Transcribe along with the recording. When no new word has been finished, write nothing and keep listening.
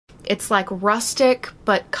It's like rustic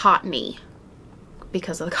but cottony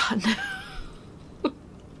because of the cotton.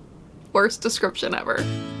 Worst description ever.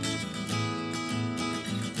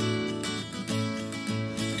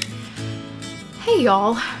 Hey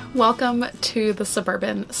y'all, welcome to the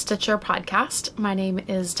Suburban Stitcher podcast. My name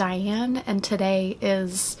is Diane and today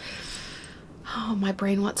is, oh, my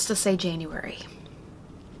brain wants to say January.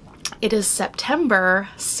 It is September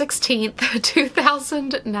 16th,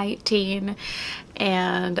 2019,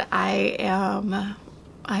 and I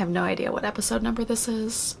have no idea what episode number this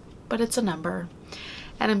is, but it's a number.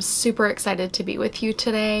 And I'm super excited to be with you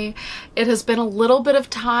today. It has been a little bit of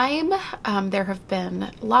time. There have been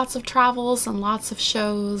lots of travels and lots of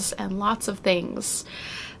shows and lots of things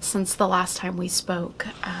since the last time we spoke.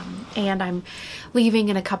 And I'm leaving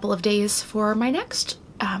in a couple of days for my next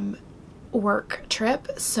work trip.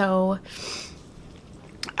 So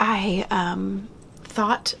I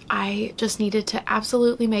thought I just needed to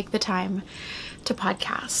absolutely make the time to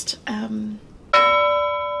podcast.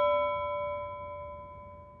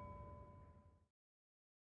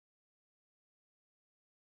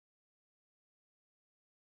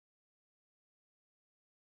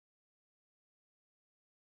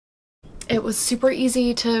 It was super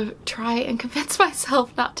easy to try and convince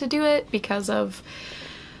myself not to do it because of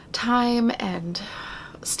time and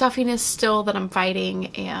stuffiness still that I'm fighting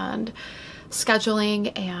and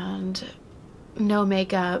scheduling and no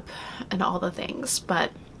makeup and all the things,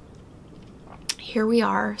 but here we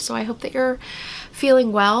are. So I hope that you're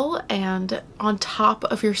feeling well and on top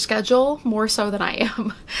of your schedule more so than I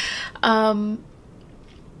am.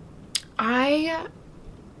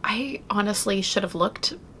 I honestly should have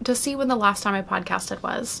looked to see when the last time I podcasted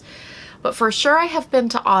was, but for sure I have been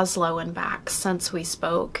to Oslo and back since we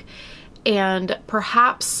spoke, and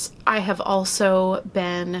perhaps I have also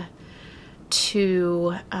been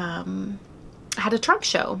to had a trunk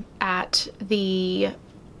show at the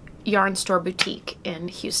yarn store boutique in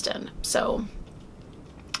Houston. So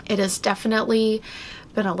it has definitely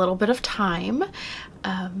been a little bit of time,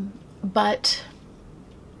 but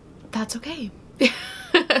that's okay.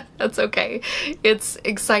 That's okay. It's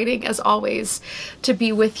exciting as always to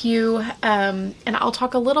be with you, and I'll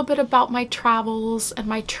talk a little bit about my travels and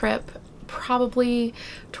my trip probably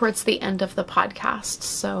towards the end of the podcast,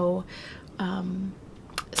 so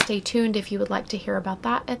stay tuned if you would like to hear about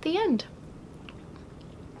that at the end.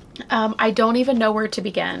 I don't even know where to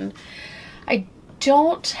begin. I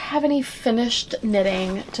don't have any finished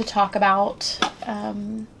knitting to talk about.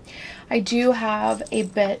 I do have a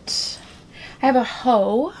bit. I have a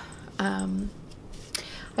hoe.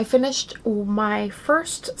 I finished my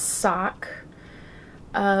first sock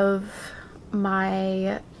of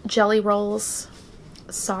my Jelly Rolls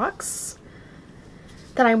socks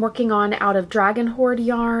that I'm working on out of Dragon Horde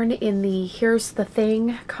yarn in the Here's the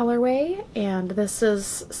Thing colorway, and this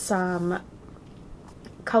is some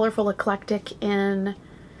colorful eclectic in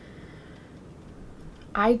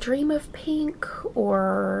I Dream of Pink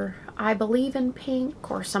or I Believe in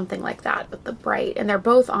Pink or something like that with the bright, and they're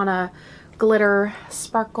both on a glitter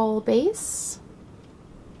sparkle base.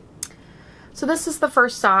 So this is the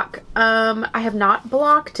first sock. I have not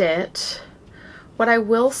blocked it. What I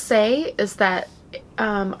will say is that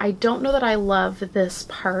I don't know that I love this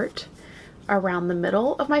part around the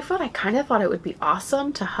middle of my foot. I kind of thought it would be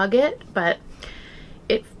awesome to hug it, but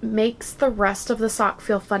it makes the rest of the sock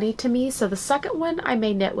feel funny to me. So the second one I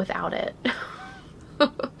may knit without it.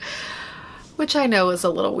 Which I know is a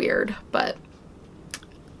little weird, but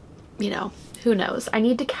you know, who knows? I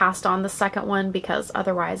need to cast on the second one because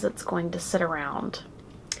otherwise it's going to sit around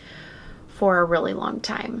for a really long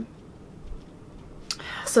time.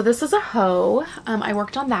 So this is a hoe. I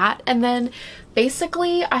worked on that, and then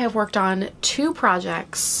basically I have worked on two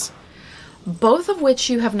projects, both of which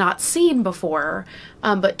you have not seen before,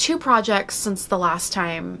 but two projects since the last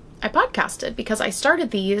time I podcasted, because I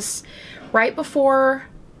started these right before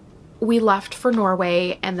we left for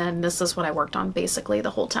Norway, and then this is what I worked on basically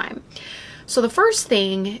the whole time. So the first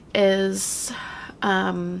thing is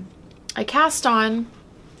I cast on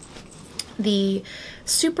the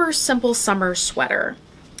Super Simple Summer Sweater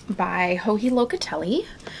by Joji Locatelli,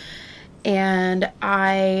 and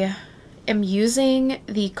I am using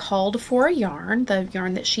the Called For yarn, the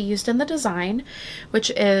yarn that she used in the design, which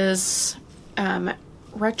is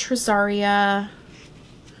Retrosaria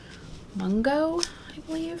Mungo, I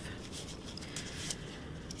believe.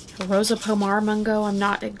 Rosa Pomar Mungo, I'm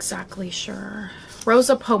not exactly sure.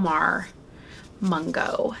 Rosa Pomar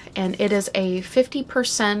Mungo, and it is a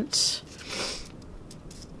 50%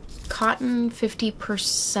 cotton,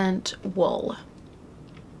 50% wool.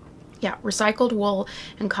 Yeah, recycled wool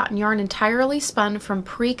and cotton yarn entirely spun from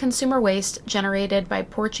pre-consumer waste generated by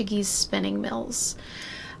Portuguese spinning mills.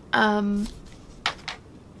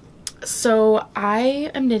 So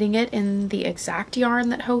I am knitting it in the exact yarn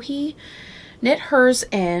that Hohi knit hers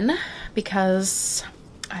in because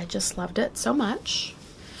I just loved it so much,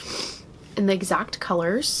 in the exact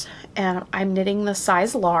colors. And I'm knitting the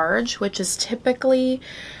size large, which is typically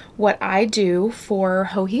what I do for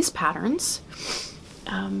Hohi's patterns.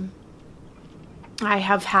 I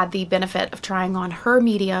have had the benefit of trying on her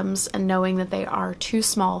mediums and knowing that they are too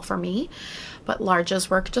small for me, but larges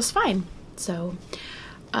work just fine. So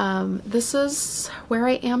this is where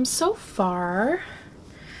I am so far.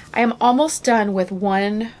 I am almost done with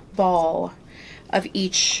one ball of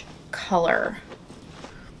each color.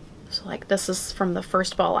 So like this is from the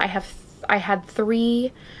first ball. I had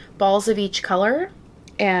 3 balls of each color,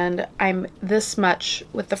 and I'm this much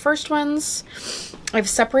with the first ones. I've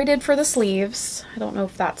separated for the sleeves. I don't know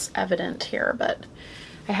if that's evident here, but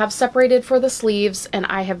I have separated for the sleeves, and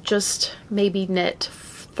I have just maybe knit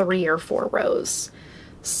 3 or 4 rows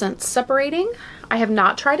since separating. I have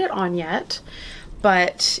not tried it on yet,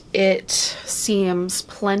 but it seems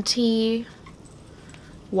plenty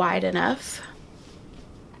wide enough,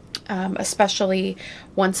 especially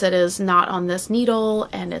once it is not on this needle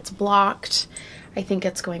and it's blocked. I think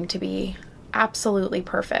it's going to be absolutely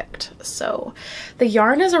perfect. So the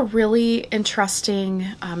yarn is a really interesting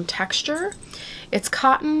texture. It's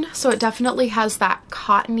cotton, so it definitely has that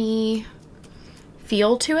cottony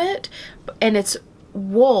feel to it, and it's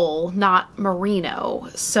wool, not merino.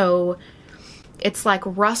 So it's like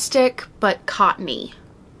rustic but cottony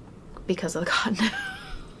because of the cotton.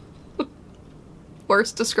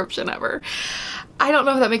 Worst description ever. I don't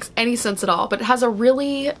know if that makes any sense at all, but it has a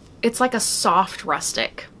really, it's like a soft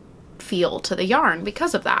rustic feel to the yarn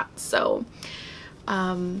because of that. So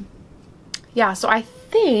yeah, so I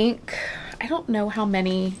think, I don't know how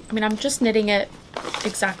many, I mean, I'm just knitting it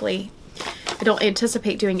exactly. I don't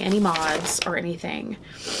anticipate doing any mods or anything.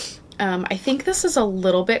 I think this is a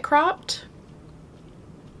little bit cropped.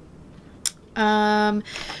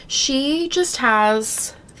 She just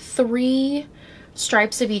has 3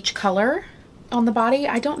 stripes of each color on the body.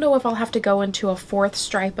 I don't know if I'll have to go into a 4th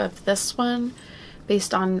stripe of this one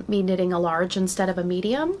based on me knitting a large instead of a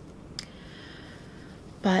medium.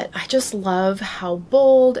 But I just love how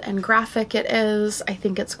bold and graphic it is. I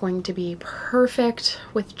think it's going to be perfect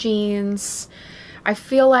with jeans. I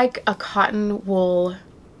feel like a cotton wool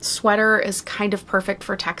sweater is kind of perfect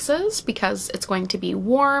for Texas because it's going to be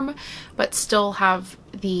warm but still have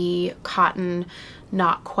the cotton,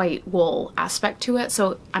 not quite wool aspect to it.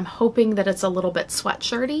 So I'm hoping that it's a little bit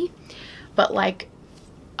sweatshirty, but like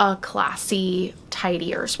a classy,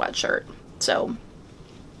 tidier sweatshirt. So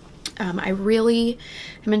I really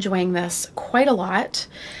am enjoying this quite a lot.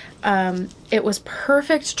 It was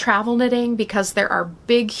perfect travel knitting because there are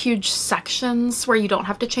big, huge sections where you don't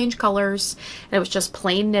have to change colors, and it was just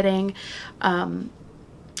plain knitting.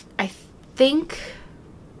 I think,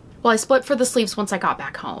 well, I split for the sleeves once I got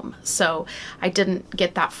back home, so I didn't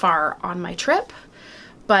get that far on my trip,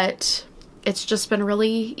 but it's just been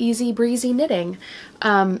really easy breezy knitting.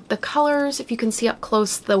 The colors, if you can see up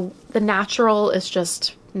close, the natural is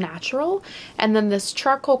just natural, and then this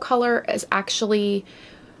charcoal color is actually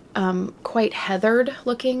quite heathered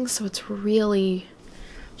looking, so it's really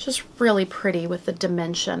just really pretty with the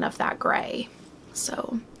dimension of that gray.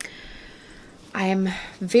 So I'm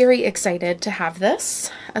very excited to have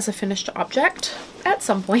this as a finished object at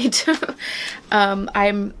some point.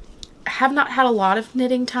 I have not had a lot of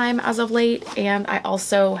knitting time as of late, and I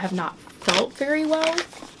also have not felt very well,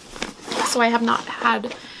 so I have not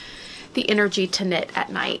had the energy to knit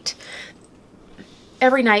at night.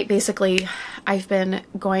 Every night, basically, I've been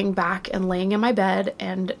going back and laying in my bed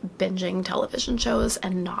and binging television shows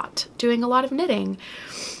and not doing a lot of knitting,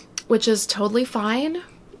 which is totally fine.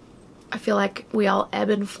 I feel like we all ebb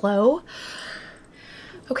and flow.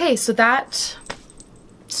 Okay, so that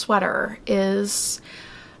sweater is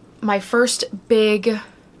my first big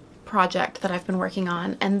project that I've been working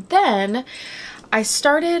on. And then I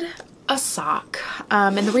started a sock.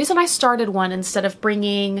 And the reason I started one instead of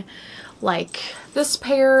bringing like this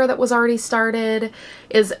pair that was already started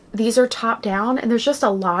is these are top down, and there's just a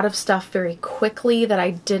lot of stuff very quickly that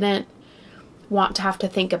I didn't want to have to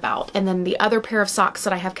think about. And then the other pair of socks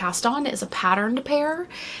that I have cast on is a patterned pair.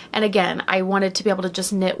 And again, I wanted to be able to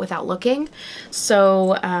just knit without looking.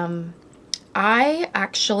 So I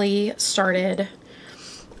actually started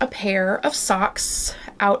a pair of socks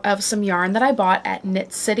out of some yarn that I bought at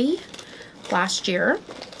Knit City last year.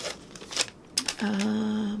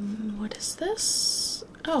 What is this?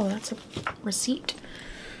 Oh, that's a receipt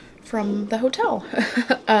from the hotel.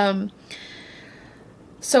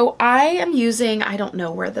 So I am using, I don't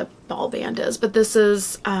know where the ball band is, but this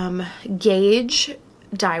is Gauge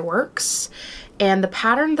Dye Works, and the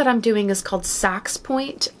pattern that I'm doing is called Sax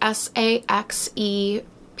Point, Saxepoint,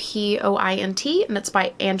 and it's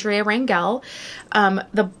by Andrea Rangel.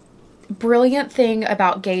 The brilliant thing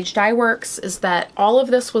about Gauge Dye Works is that all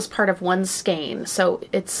of this was part of one skein, so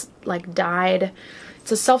it's like dyed.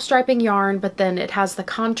 It's a self-striping yarn, but then it has the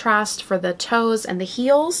contrast for the toes and the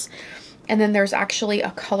heels. And then there's actually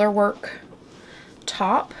a color work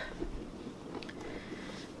top,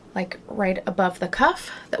 like right above the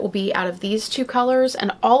cuff, that will be out of these two colors.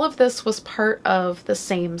 And all of this was part of the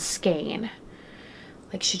same skein.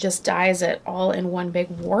 Like she just dyes it all in one big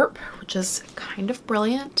warp, which is kind of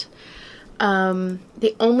brilliant.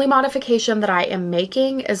 The only modification that I am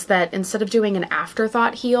making is that instead of doing an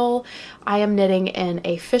afterthought heel, I am knitting in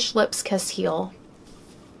a Fish Lips Kiss heel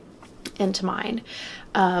into mine.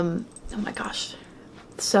 Oh my gosh.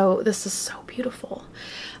 So this is so beautiful.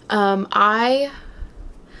 This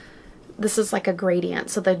is like a gradient.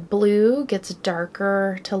 So the blue gets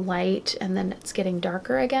darker to light, and then it's getting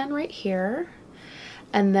darker again right here.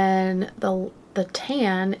 And then the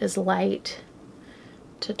tan is light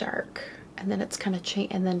to dark, and then it's kind of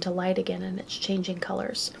and then to light again, and it's changing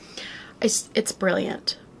colors. It's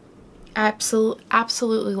brilliant.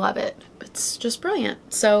 Absolutely love it. It's just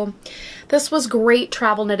brilliant. So this was great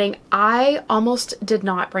travel knitting. I almost did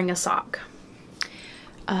not bring a sock.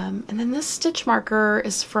 And then this stitch marker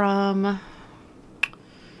is from a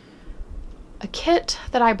kit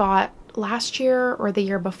that I bought last year or the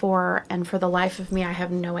year before, and for the life of me I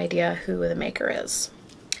have no idea who the maker is.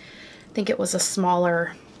 I think it was a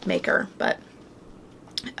smaller maker, but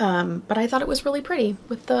I thought it was really pretty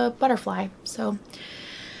with the butterfly. So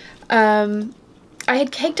I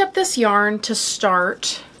had caked up this yarn to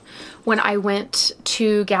start when I went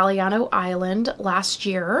to Galliano Island last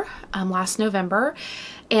year, last November,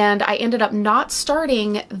 and I ended up not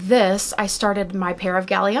starting this. I started my pair of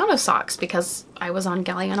Galliano socks because I was on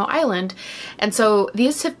Galliano Island. And so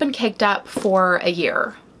these have been caked up for a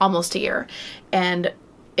year, almost a year, and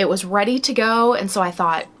it was ready to go. And so I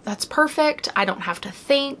thought, that's perfect. I don't have to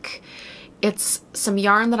think. It's some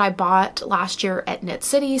yarn that I bought last year at Knit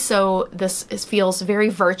City, so this feels very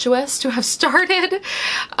virtuous to have started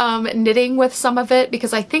knitting with some of it,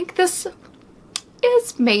 because I think this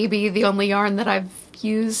is maybe the only yarn that I've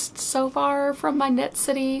used so far from my Knit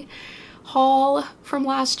City haul from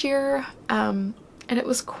last year, and it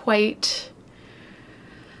was quite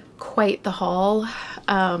the haul.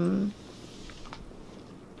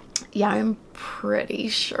 Yeah, I'm pretty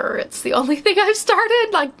sure it's the only thing I've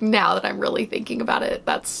started. Like, now that I'm really thinking about it,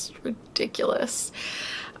 that's ridiculous.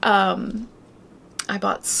 I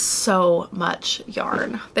bought so much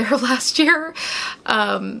yarn there last year.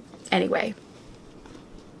 Anyway,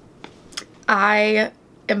 I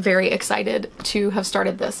am very excited to have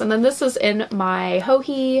started this. And then this is in my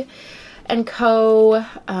Hohi & Co.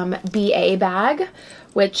 BA bag,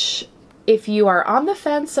 which if you are on the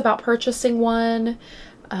fence about purchasing one,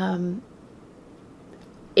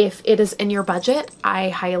 if it is in your budget, I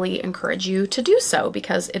highly encourage you to do so,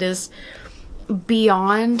 because it is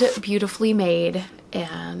beyond beautifully made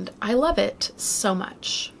and I love it so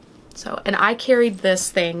much. So, and I carried this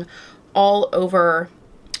thing all over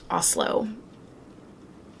Oslo.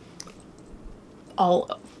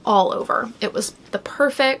 All over. It was the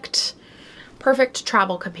perfect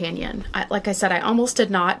travel companion. Like I said, I almost did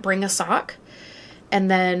not bring a sock. And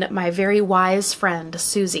then my very wise friend,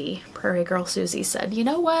 Susie, Prairie Girl Susie, said, you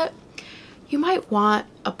know what? You might want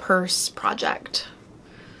a purse project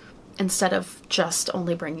instead of just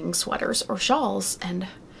only bringing sweaters or shawls. And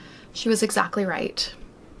she was exactly right.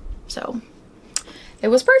 So it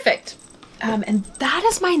was perfect. And that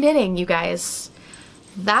is my knitting, you guys.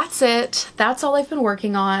 That's it. That's all I've been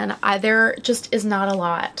working on. There just is not a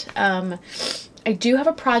lot. I do have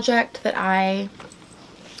a project that I'm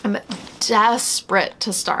desperate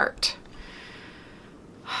to start.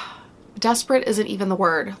 Desperate isn't even the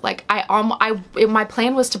word. Like, my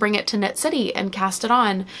plan was to bring it to Knit City and cast it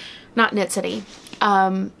on, not Knit City,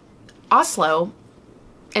 Oslo,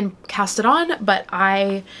 and cast it on, but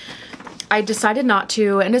I decided not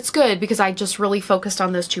to, and it's good because I just really focused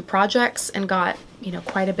on those two projects and got, you know,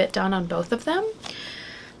 quite a bit done on both of them.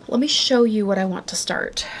 Let me show you what I want to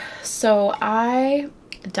start. So I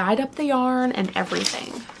dyed up the yarn and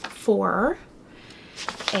everything for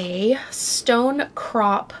a stone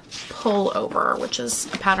crop pullover, which is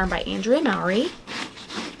a pattern by Andrea Mowry.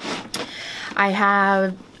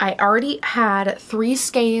 I already had 3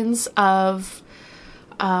 skeins of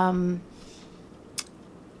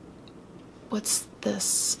what's this?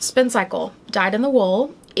 Spin Cycle dyed in the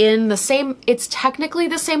wool in the same, it's technically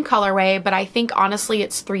the same colorway, but I think honestly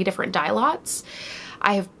it's 3 different dye lots.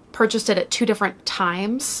 I have purchased it at 2 different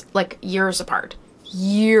times, like years apart.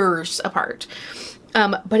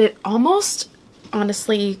 But it almost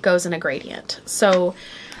honestly goes in a gradient. So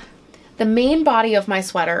the main body of my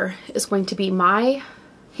sweater is going to be my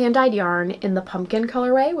hand-dyed yarn in the pumpkin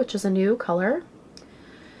colorway, which is a new color.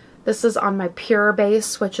 This is on my pure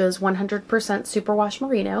base, which is 100% superwash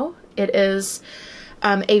merino. It is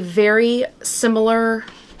a very similar,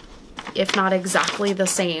 if not exactly the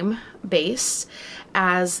same base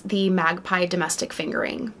as the Magpie domestic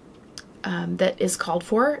fingering that is called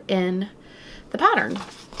for in the pattern,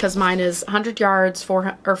 because mine is 100 yards,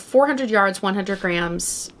 400 yards, 100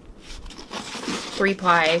 grams,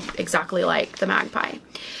 3-ply, exactly like the Magpie.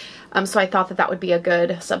 So I thought that that would be a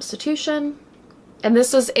good substitution. And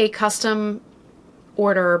this is a custom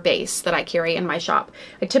order base that I carry in my shop.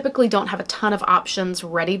 I typically don't have a ton of options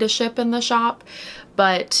ready to ship in the shop,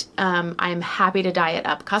 but I'm happy to dye it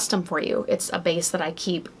up custom for you. It's a base that I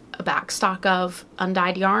keep a back stock of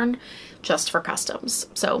undyed yarn just for customs.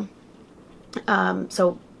 So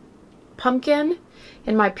pumpkin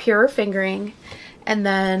in my pure fingering, and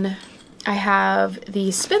then I have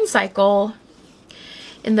the Spin Cycle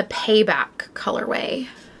in the Payback colorway.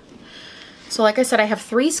 So like I said, I have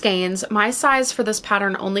 3 skeins. My size for this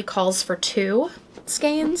pattern only calls for 2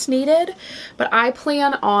 skeins needed, but I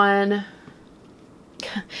plan on,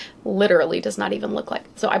 literally does not even look like,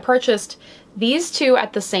 so I purchased these 2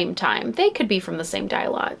 at the same time. They could be from the same dye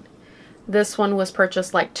lot. This one was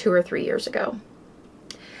purchased like 2 or 3 years ago.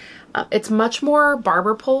 It's much more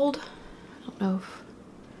barber pulled. I don't know if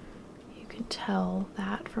you can tell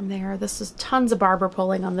that from there. This is tons of barber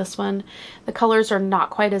pulling on this one. The colors are not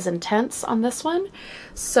quite as intense on this one.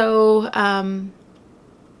 So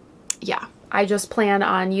yeah, I just plan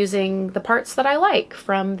on using the parts that I like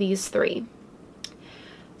from these 3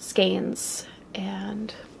 skeins,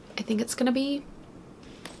 and I think it's gonna be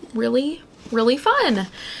really, really fun.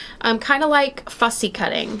 Kind of like fussy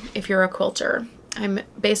cutting if you're a quilter. I'm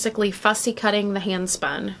basically fussy cutting the hand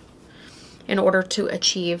spun in order to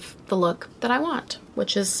achieve the look that I want,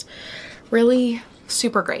 which is really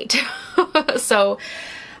super great. So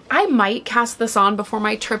I might cast this on before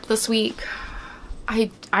my trip this week.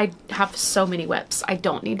 I have so many whips. I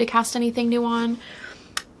don't need to cast anything new on,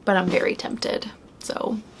 but I'm very tempted.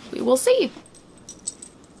 So we will see.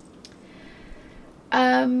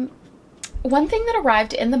 One thing that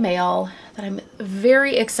arrived in the mail that I'm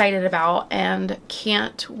very excited about and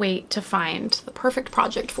can't wait to find the perfect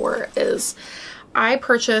project for is I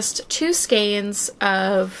purchased 2 skeins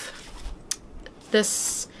of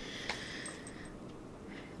this.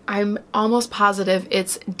 I'm almost positive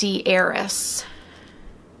it's Dianne.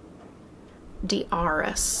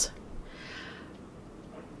 Dianne.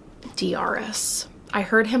 I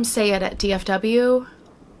heard him say it at DFW.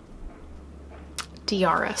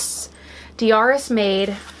 Dianne. Dianne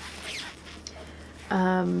made,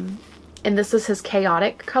 and this is his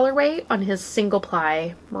chaotic colorway on his single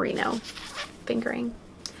ply merino fingering.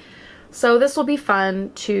 So this will be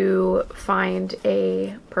fun to find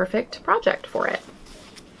a perfect project for it.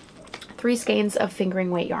 3 skeins of fingering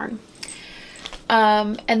weight yarn.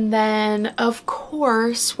 And then of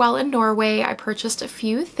course, while in Norway, I purchased a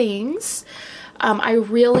few things. I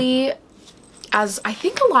really, as I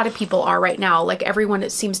think a lot of people are right now, like everyone,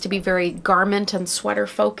 it seems to be very garment and sweater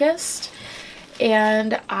focused.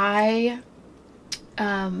 And I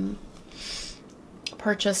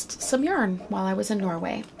purchased some yarn while I was in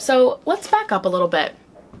Norway. So let's back up a little bit.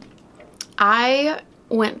 I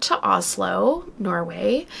went to Oslo,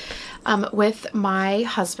 Norway, with my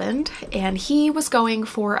husband, and he was going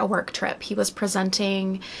for a work trip. He was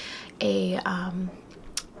presenting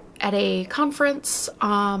at a conference,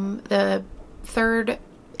 the 3rd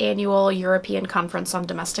annual European Conference on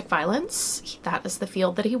Domestic Violence. That is the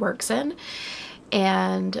field that he works in,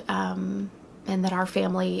 and that our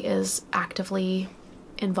family is actively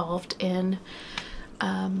involved in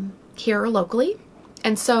here locally.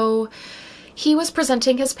 And so he was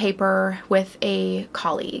presenting his paper with a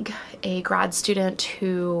colleague, a grad student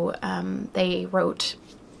who they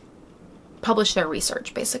published their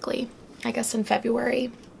research basically, I guess in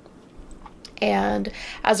February. And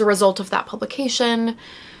as a result of that publication,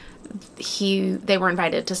 they were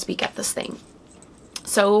invited to speak at this thing.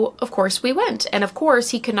 So of course we went, and of course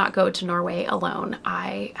he could not go to Norway alone.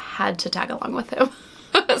 I had to tag along with him.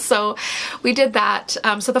 So we did that.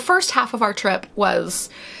 So the first half of our trip was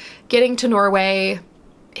getting to Norway,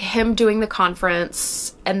 him doing the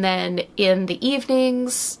conference, and then in the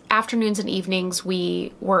evenings, afternoons and evenings,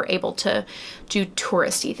 we were able to do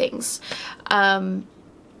touristy things. I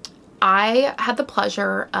had the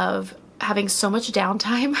pleasure of having so much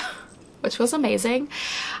downtime, which was amazing.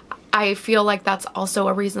 I feel like that's also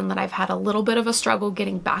a reason that I've had a little bit of a struggle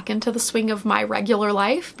getting back into the swing of my regular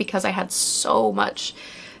life, because I had so much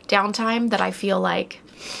downtime that I feel like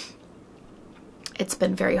it's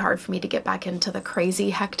been very hard for me to get back into the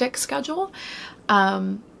crazy hectic schedule.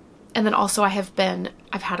 And then also I've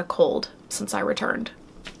had a cold since I returned.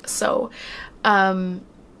 So, but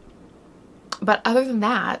other than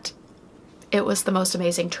that, it was the most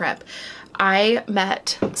amazing trip. I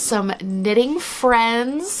met some knitting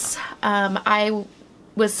friends. I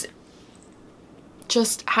was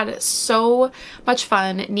just had so much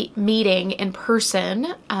fun meeting in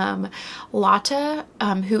person. Lotte,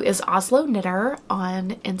 who is Oslo Knitter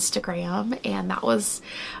on Instagram, and that was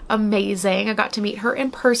amazing. I got to meet her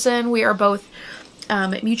in person. We are both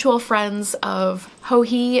mutual friends of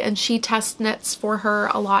Hohi, and she test knits for her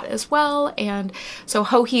a lot as well. And so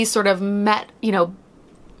Hohi sort of met, you know,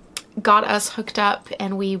 got us hooked up,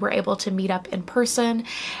 and we were able to meet up in person.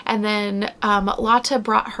 And then Lotte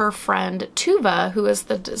brought her friend Tuva, who is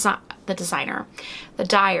the designer, the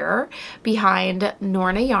dyer behind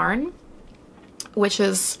Norne Yarn, which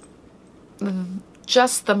is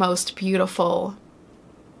just the most beautiful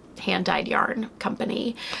hand-dyed yarn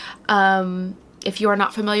company. If you are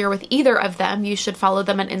not familiar with either of them, you should follow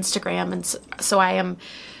them on Instagram. And so I am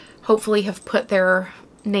hopefully have put their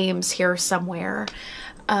names here somewhere.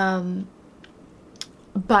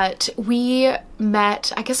 But we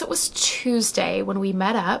met, I guess it was Tuesday when we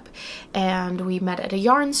met up, and we met at a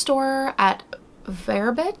yarn store at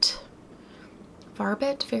Verbit.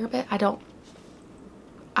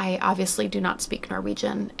 I obviously do not speak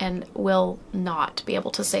Norwegian and will not be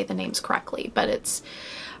able to say the names correctly, but it's,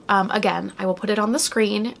 again, I will put it on the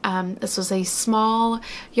screen. This was a small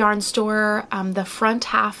yarn store. The front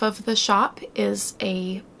half of the shop is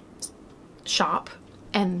a shop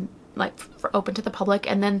and like open to the public,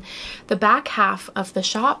 and then the back half of the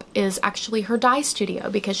shop is actually her dye studio,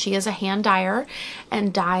 because she is a hand dyer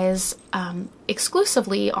and dyes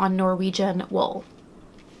exclusively on Norwegian wool.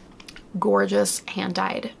 Gorgeous hand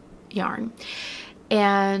dyed yarn.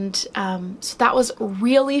 And so that was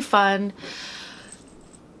really fun.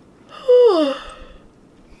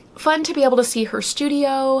 Fun to be able to see her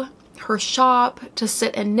studio, her shop, to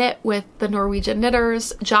sit and knit with the Norwegian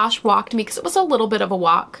knitters. Josh walked me, because it was a little bit of a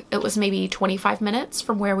walk. It was maybe 25 minutes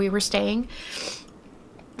from where we were staying.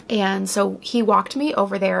 And so he walked me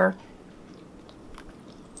over there,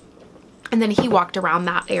 and then he walked around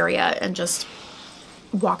that area and just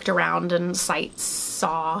walked around and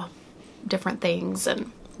saw different things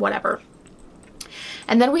and whatever.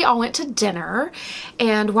 And then we all went to dinner,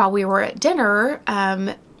 and while we were at dinner,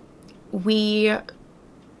 we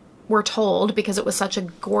were told, because it was such a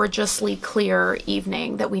gorgeously clear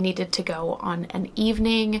evening, that we needed to go on an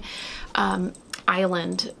evening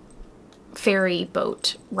island ferry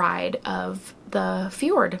boat ride of the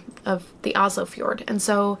fjord, of the Oslo fjord. And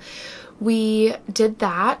so we did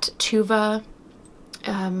that. Tuva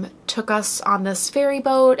took us on this ferry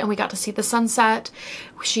boat, and we got to see the sunset.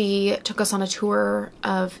 She took us on a tour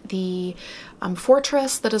of the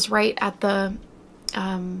fortress that is right at the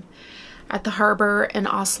harbor in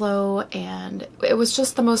Oslo, and it was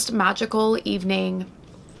just the most magical evening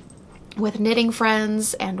with knitting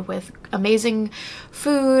friends and with amazing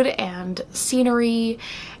food and scenery.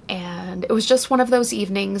 And it was just one of those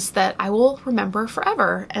evenings that I will remember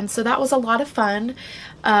forever. And so that was a lot of fun.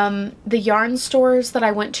 The yarn stores that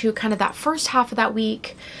I went to kind of that first half of that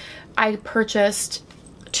week, I purchased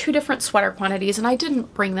 2 different sweater quantities, and I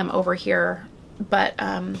didn't bring them over here, but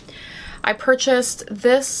I purchased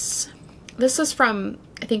this. This is from,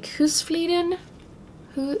 I think, Husfliden?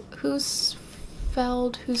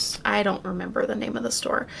 I don't remember the name of the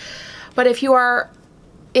store. But if you are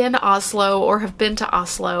in Oslo or have been to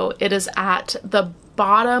Oslo, it is at the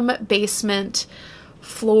bottom basement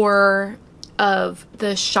floor of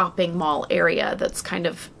the shopping mall area that's kind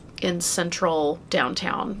of in central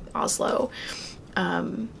downtown Oslo.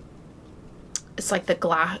 It's like the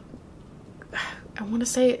glass, I want to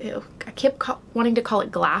say, I kept wanting to call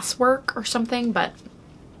it glasswork or something, but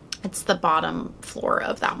it's the bottom floor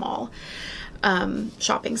of that mall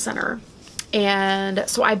shopping center. And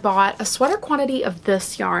so I bought a sweater quantity of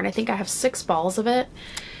this yarn. I think I have 6 balls of it,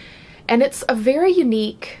 and it's a very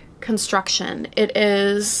unique construction. It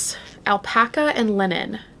is alpaca and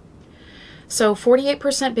linen. So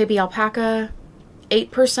 48% baby alpaca,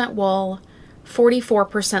 8% wool,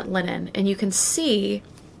 44% linen. And you can see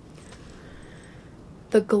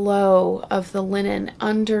the glow of the linen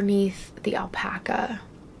underneath the alpaca.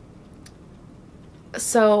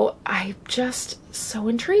 So I'm just so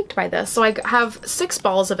intrigued by this. So I have 6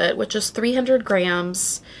 balls of it, which is 300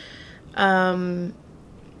 grams. 50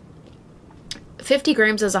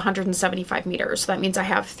 grams is 175 meters. So that means I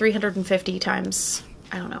have 350 times,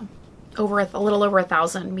 I don't know, a little over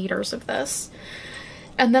 1,000 meters of this.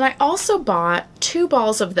 And then I also bought 2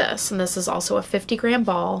 balls of this, and this is also a 50 gram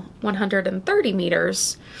ball, 130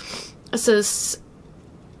 meters. This is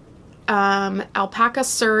alpaca,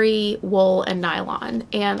 Surrey, wool, and nylon.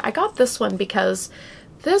 And I got this one because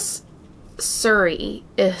this Surrey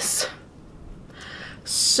is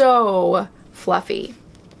so fluffy.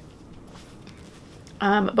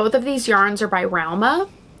 Both of these yarns are by Rauma.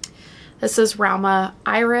 This is Rauma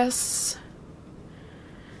Iris,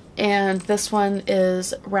 and this one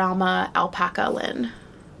is Rauma Alpaca Lin.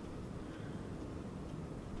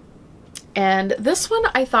 And this one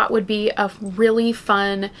I thought would be a really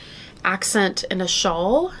fun accent in a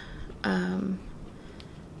shawl.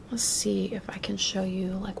 Let's see if I can show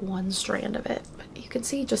you like one strand of it, but you can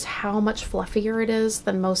see just how much fluffier it is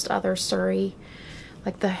than most other Surrey.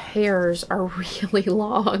 Like the hairs are really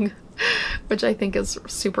long, which I think is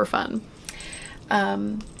super fun.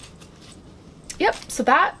 Yep, so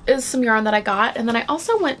that is some yarn that I got. And then I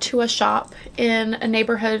also went to a shop in a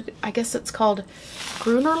neighborhood, I guess it's called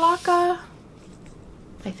Grunerlaka,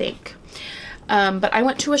 I think. But I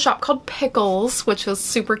went to a shop called Pickles, which was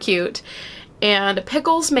super cute. And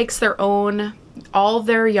Pickles makes their own, all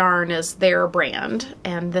their yarn is their brand.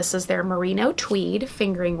 And this is their merino tweed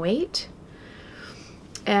fingering weight.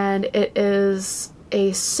 And it is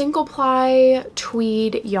a single ply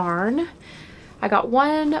tweed yarn. I got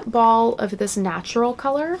 1 ball of this natural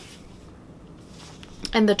color,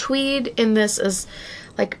 and the tweed in this is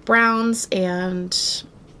like browns and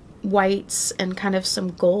whites and kind of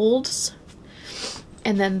some golds.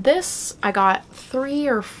 And then this, I got 3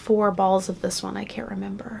 or 4 balls of this one, I can't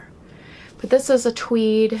remember. But this is a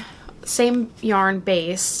tweed, same yarn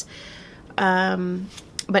base,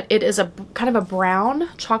 but it is a kind of a brown,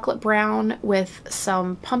 chocolate brown with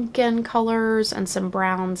some pumpkin colors and some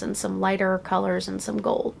browns and some lighter colors and some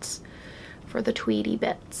golds for the tweedy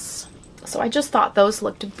bits. So I just thought those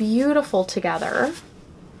looked beautiful together.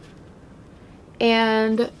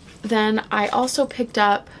 And then I also picked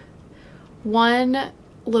up 1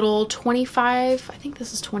 little 25, I think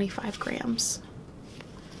this is 25 grams.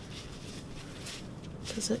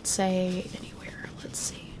 Does it say anywhere? Let's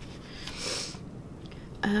see.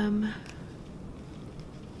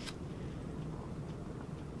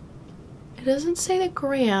 It doesn't say the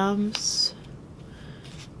grams,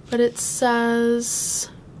 but it says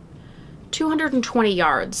 220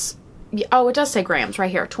 yards. Oh, it does say grams right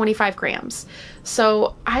here, 25 grams.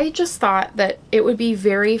 So I just thought that it would be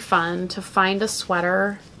very fun to find a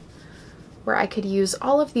sweater where I could use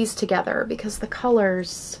all of these together, because the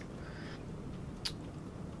colors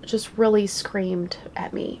just really screamed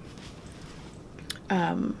at me.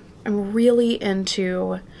 I'm really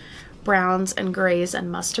into browns and grays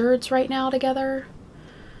and mustards right now together,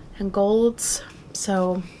 and golds.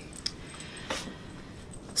 So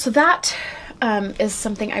that is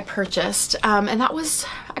something I purchased. And that was,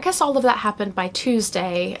 I guess all of that happened by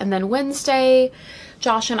Tuesday. And then Wednesday,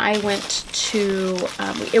 Josh and I went to,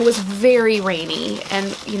 it was very rainy,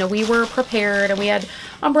 and you know, we were prepared and we had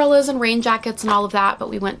umbrellas and rain jackets and all of that, but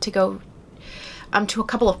we went to go to a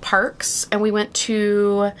couple of parks, and we went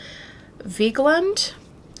to Vigeland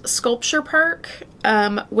Sculpture Park,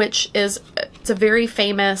 which is, it's a very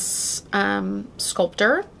famous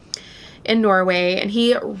sculptor in Norway, and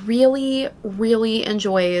he really, really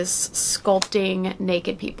enjoys sculpting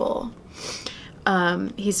naked people.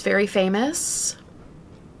 He's very famous.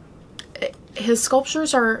 His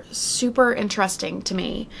sculptures are super interesting to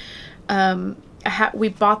me. We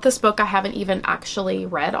bought this book. I haven't even actually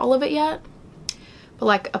read all of it yet. But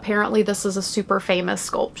like, apparently this is a super famous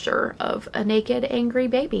sculpture of a naked, angry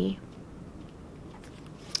baby.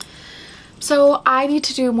 So I need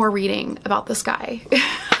to do more reading about this guy.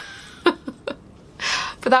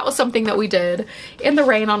 But that was something that we did in the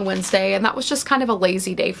rain on Wednesday, and that was just kind of a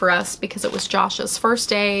lazy day for us because it was Josh's first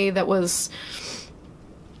day that was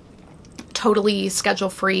totally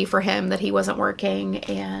schedule free for him, that he wasn't working.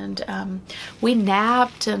 And we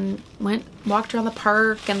napped and walked around the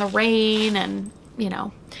park in the rain and, you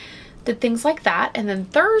know, did things like that. And then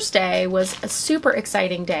Thursday was a super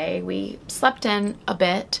exciting day. We slept in a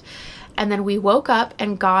bit, and then we woke up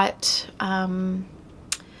and got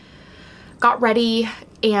ready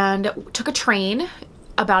and took a train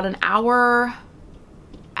about an hour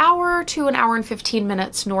hour to an hour and 15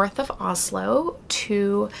 minutes north of Oslo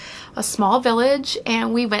to a small village,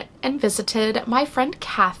 and we went and visited my friend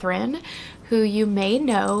Catherine, who you may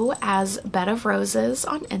know as Bed of Roses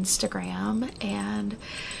on Instagram, and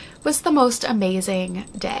it was the most amazing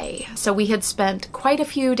day. So we had spent quite a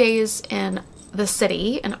few days in the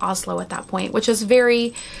city in Oslo at that point, which is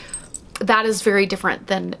very different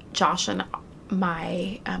than Josh and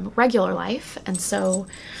my regular life. And so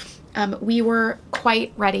we were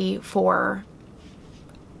quite ready for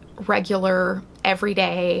regular,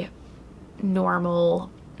 everyday, normal,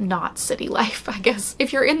 not city life, I guess.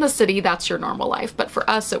 If you're in the city, that's your normal life. But for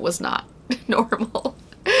us, it was not normal.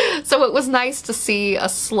 So it was nice to see a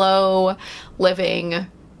slow living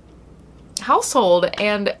household.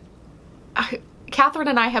 And Catherine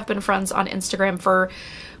and I have been friends on Instagram for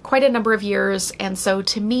quite a number of years, and so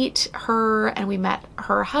to meet her, and we met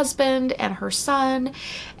her husband and her son,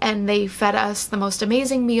 and they fed us the most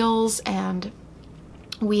amazing meals, and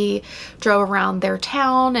we drove around their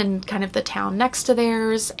town and kind of the town next to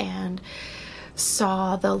theirs and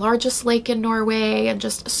saw the largest lake in Norway and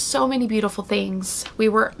just so many beautiful things. We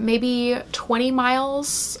were maybe 20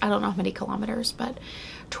 miles, I don't know how many kilometers, but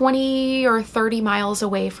 20 or 30 miles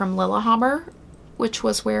away from Lillehammer, which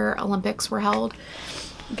was where Olympics were held,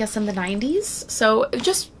 I guess in the 90s. So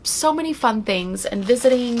just so many fun things and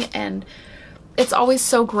visiting, and it's always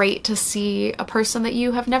so great to see a person that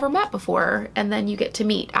you have never met before and then you get to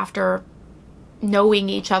meet after knowing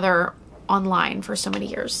each other online for so many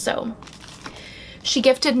years. So she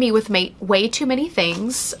gifted me with way too many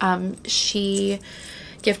things. She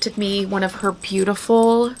gifted me one of her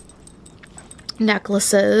beautiful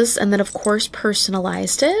necklaces, and then of course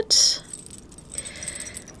personalized it.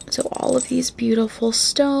 So all of these beautiful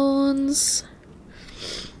stones,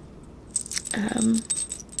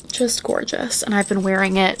 just gorgeous. And I've been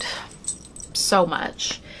wearing it so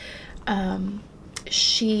much.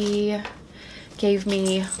 She gave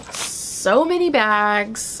me so many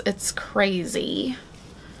bags. It's crazy,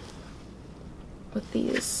 with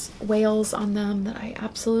these whales on them that I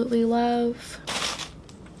absolutely love.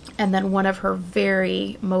 And then one of her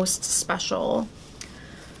very most special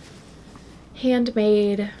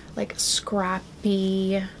handmade, like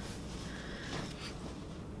scrappy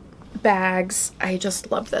bags. I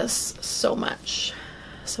just love this so much.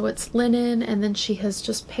 So it's linen, and then she has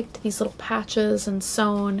just picked these little patches and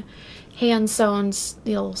sewn, hand sewn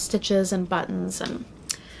little stitches and buttons, and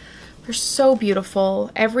they're so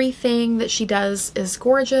beautiful. Everything that she does is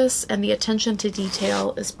gorgeous, and the attention to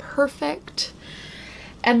detail is perfect.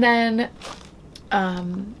 And then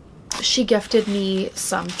she gifted me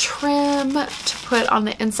some trim to put on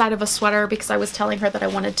the inside of a sweater, because I was telling her that I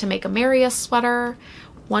wanted to make a Marius sweater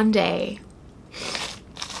one day.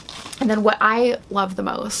 And then what I love the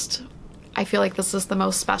most, I feel like this is the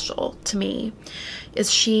most special to me,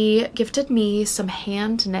 is she gifted me some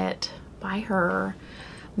hand knit by her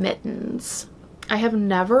mittens. I have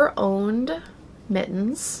never owned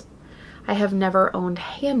mittens. I have never owned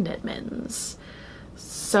hand knit mittens.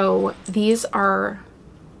 So these are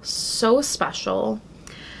so special.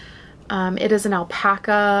 It is an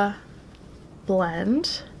alpaca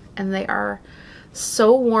blend, and they are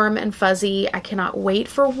so warm and fuzzy. I cannot wait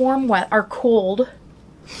for warm weather, or cold.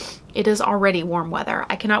 It is already warm weather.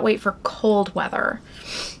 I cannot wait for cold weather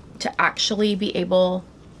to actually be able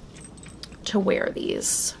to wear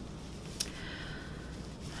these.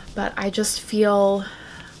 But I just feel,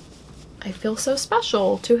 I feel so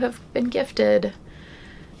special to have been gifted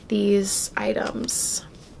these items.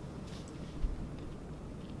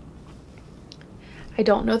 I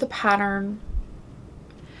don't know the pattern,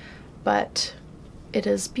 but it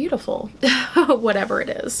is beautiful, whatever it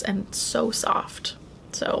is, and so soft.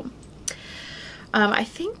 So I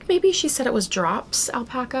think maybe she said it was drops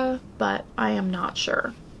alpaca, but I am not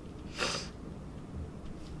sure.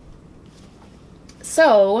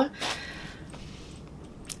 So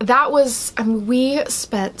that was, I mean, we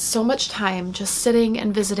spent so much time just sitting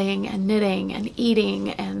and visiting and knitting and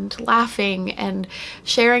eating and laughing and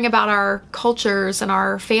sharing about our cultures and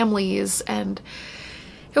our families, and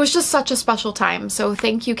it was just such a special time. So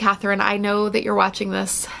thank you, Catherine. I know that you're watching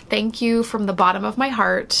this. Thank you from the bottom of my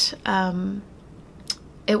heart.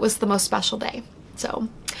 It was the most special day. So,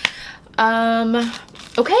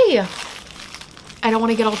 okay. I don't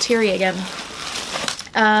want to get all teary again.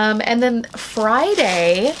 And then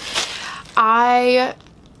Friday,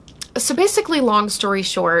 so basically, long story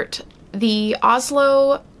short, the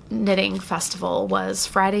Oslo Knitting Festival was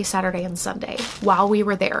Friday, Saturday, and Sunday while we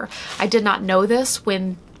were there. I did not know this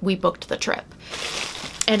when we booked the trip.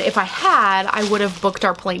 And if I had, I would have booked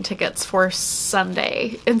our plane tickets for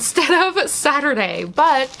Sunday instead of Saturday.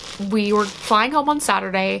 But we were flying home on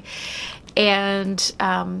Saturday, and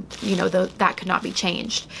you know, that could not be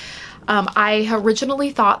changed. I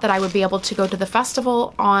originally thought that I would be able to go to the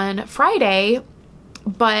festival on Friday,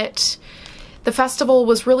 but the festival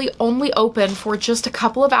was really only open for just a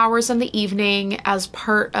couple of hours in the evening as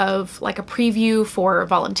part of like a preview for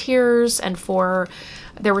volunteers, and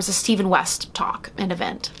there was a Stephen West talk, an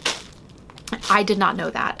event. I did not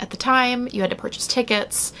know that at the time. You had to purchase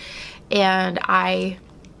tickets, and I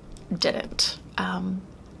didn't.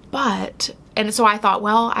 And so I thought,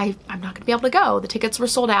 well, I'm not going to be able to go. The tickets were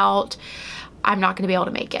sold out. I'm not going to be able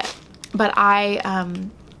to make it. But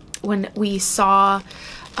when we saw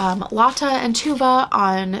Lotta and Tuva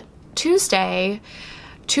on Tuesday,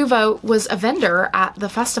 Tuva was a vendor at the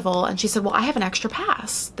festival, and she said, well, I have an extra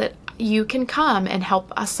pass that you can come and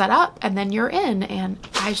help us set up, and then you're in. And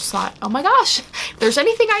I just thought, oh my gosh, if there's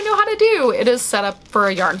anything I know how to do, it is set up for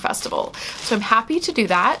a yarn festival. So I'm happy to do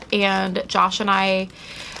that. And Josh and I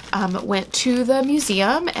went to the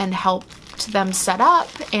museum and helped them set up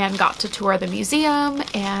and got to tour the museum.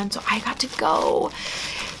 And so I got to go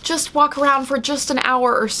just walk around for just an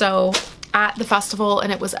hour or so at the festival,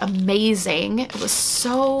 and it was amazing. It was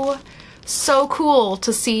so cool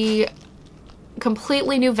to see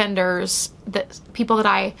completely new vendors, people that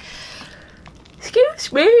I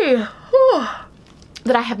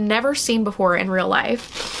have never seen before in real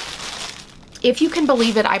life. If you can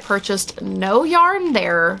believe it, I purchased no yarn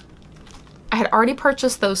there. I had already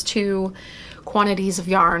purchased those 2 quantities of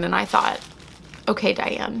yarn, and I thought, okay,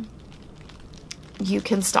 Diane, you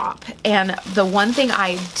can stop. And the one thing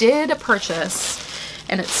I did purchase,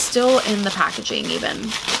 and it's still in the packaging even,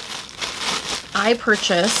 I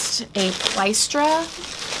purchased a Plystra, I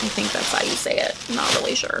think that's how you say it, I'm not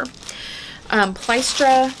really sure,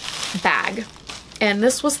 Plystra bag. And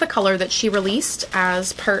this was the color that she released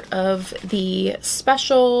as part of the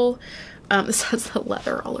special, this has the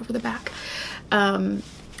leather all over the back,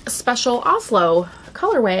 special Oslo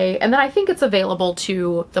colorway. And then I think it's available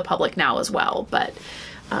to the public now as well, but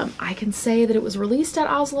I can say that it was released at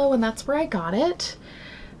Oslo, and that's where I got it.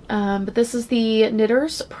 But this is the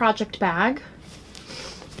Knitter's Project bag,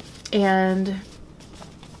 and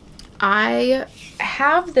I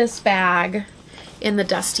have this bag in the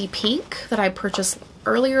dusty pink that I purchased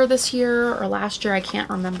earlier this year or last year. I can't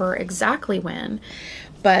remember exactly when,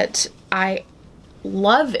 but I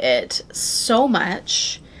love it so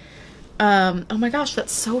much. Oh my gosh,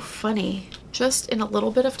 that's so funny. Just in a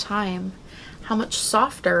little bit of time, how much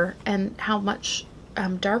softer and how much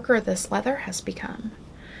darker this leather has become.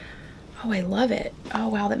 Oh, I love it. Oh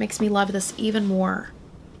wow, that makes me love this even more.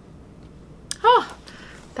 Oh,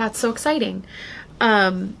 that's so exciting.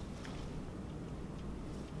 So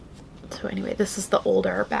anyway, this is the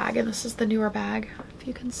older bag and this is the newer bag. If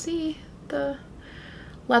you can see the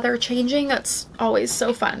leather changing, that's always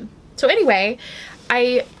so fun. So anyway,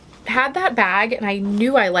 I had that bag and I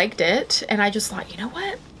knew I liked it, and I just thought, you know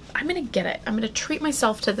what? I'm gonna get it. I'm gonna treat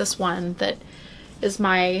myself to this one that is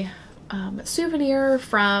my souvenir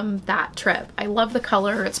from that trip. I love the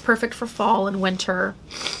color. It's perfect for fall and winter,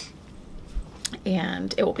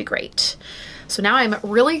 and it will be great. So now I'm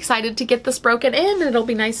really excited to get this broken in, and it'll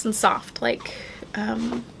be nice and soft like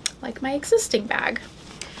my existing bag.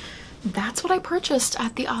 That's what I purchased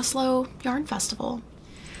at the Oslo Yarn Festival.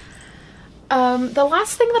 The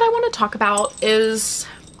last thing that I want to talk about is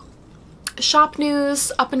shop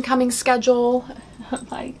news, up and coming schedule.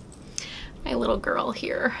 My little girl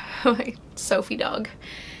here, my Sophie dog,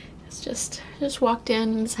 has just walked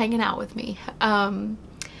in and is hanging out with me.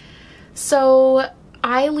 So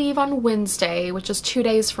I leave on Wednesday, which is 2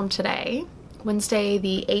 days from today, Wednesday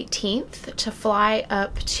the 18th, to fly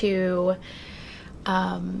up to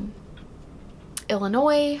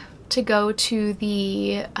Illinois to go to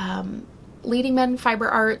the Leading Men Fiber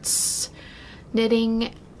Arts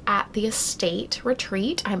Knitting at the Estate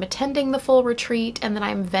retreat. I'm attending the full retreat, and then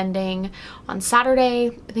I'm vending on Saturday.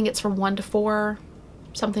 I think it's from 1 to 4,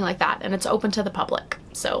 something like that, and it's open to the public.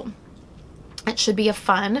 So it should be a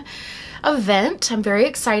fun event. I'm very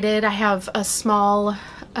excited. I have a small,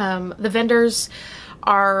 the vendors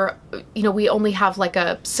are, you know, we only have like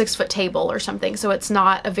a 6-foot table or something, so it's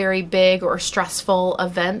not a very big or stressful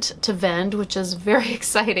event to vend, which is very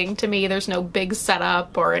exciting to me. There's no big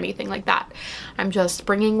setup or anything like that. I'm just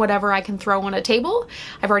bringing whatever I can throw on a table.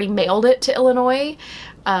 I've already mailed it to Illinois,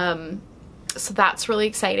 so that's really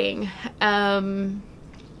exciting.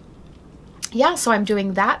 Yeah, so I'm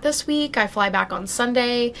doing that this week. I fly back on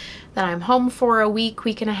Sunday, then I'm home for a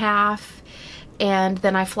week and a half, And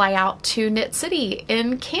then I fly out to Knit City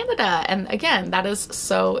in Canada. And again, that is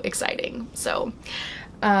so exciting. So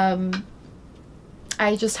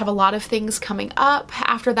I just have a lot of things coming up.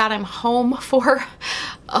 After that, I'm home for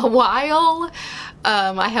a while.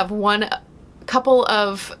 I have couple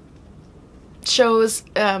of shows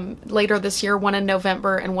later this year, one in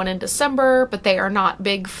November and one in December, but they are not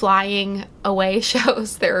big flying away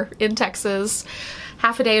shows. They're in Texas,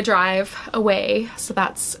 half a day drive away, so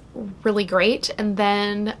that's really great. And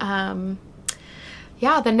then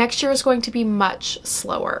yeah, the next year is going to be much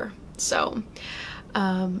slower, so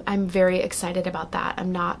I'm very excited about that.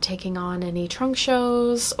 I'm not taking on any trunk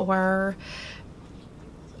shows or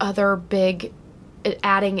other big,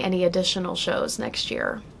 adding any additional shows next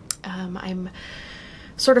year. I'm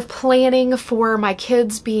sort of planning for my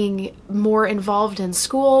kids being more involved in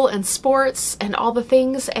school and sports and all the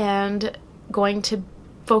things, and going to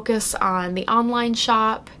focus on the online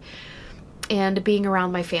shop and being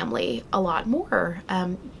around my family a lot more.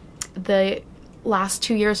 The last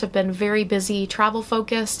 2 years have been very busy, travel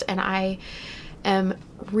focused, and I am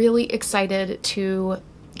really excited to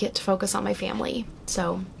get to focus on my family.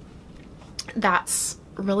 So that's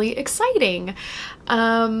really exciting.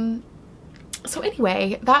 So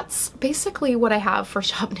anyway, that's basically what I have for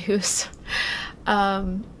shop news.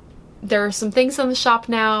 There are some things in the shop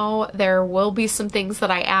now. There will be some things that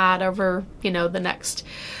I add over, you know, the next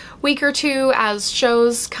week or two as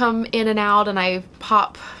shows come in and out and I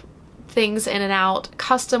pop things in and out.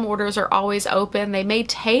 Custom orders are always open. They may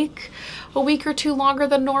take a week or two longer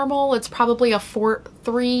than normal. It's probably a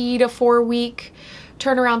 3 to 4 week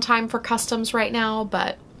turnaround time for customs right now,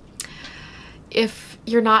 but if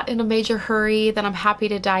you're not in a major hurry, then I'm happy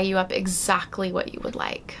to dye you up exactly what you would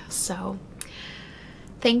like. So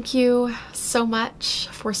thank you so much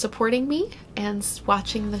for supporting me and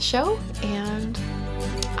watching the show, and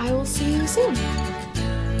I will see you soon.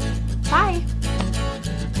 Bye.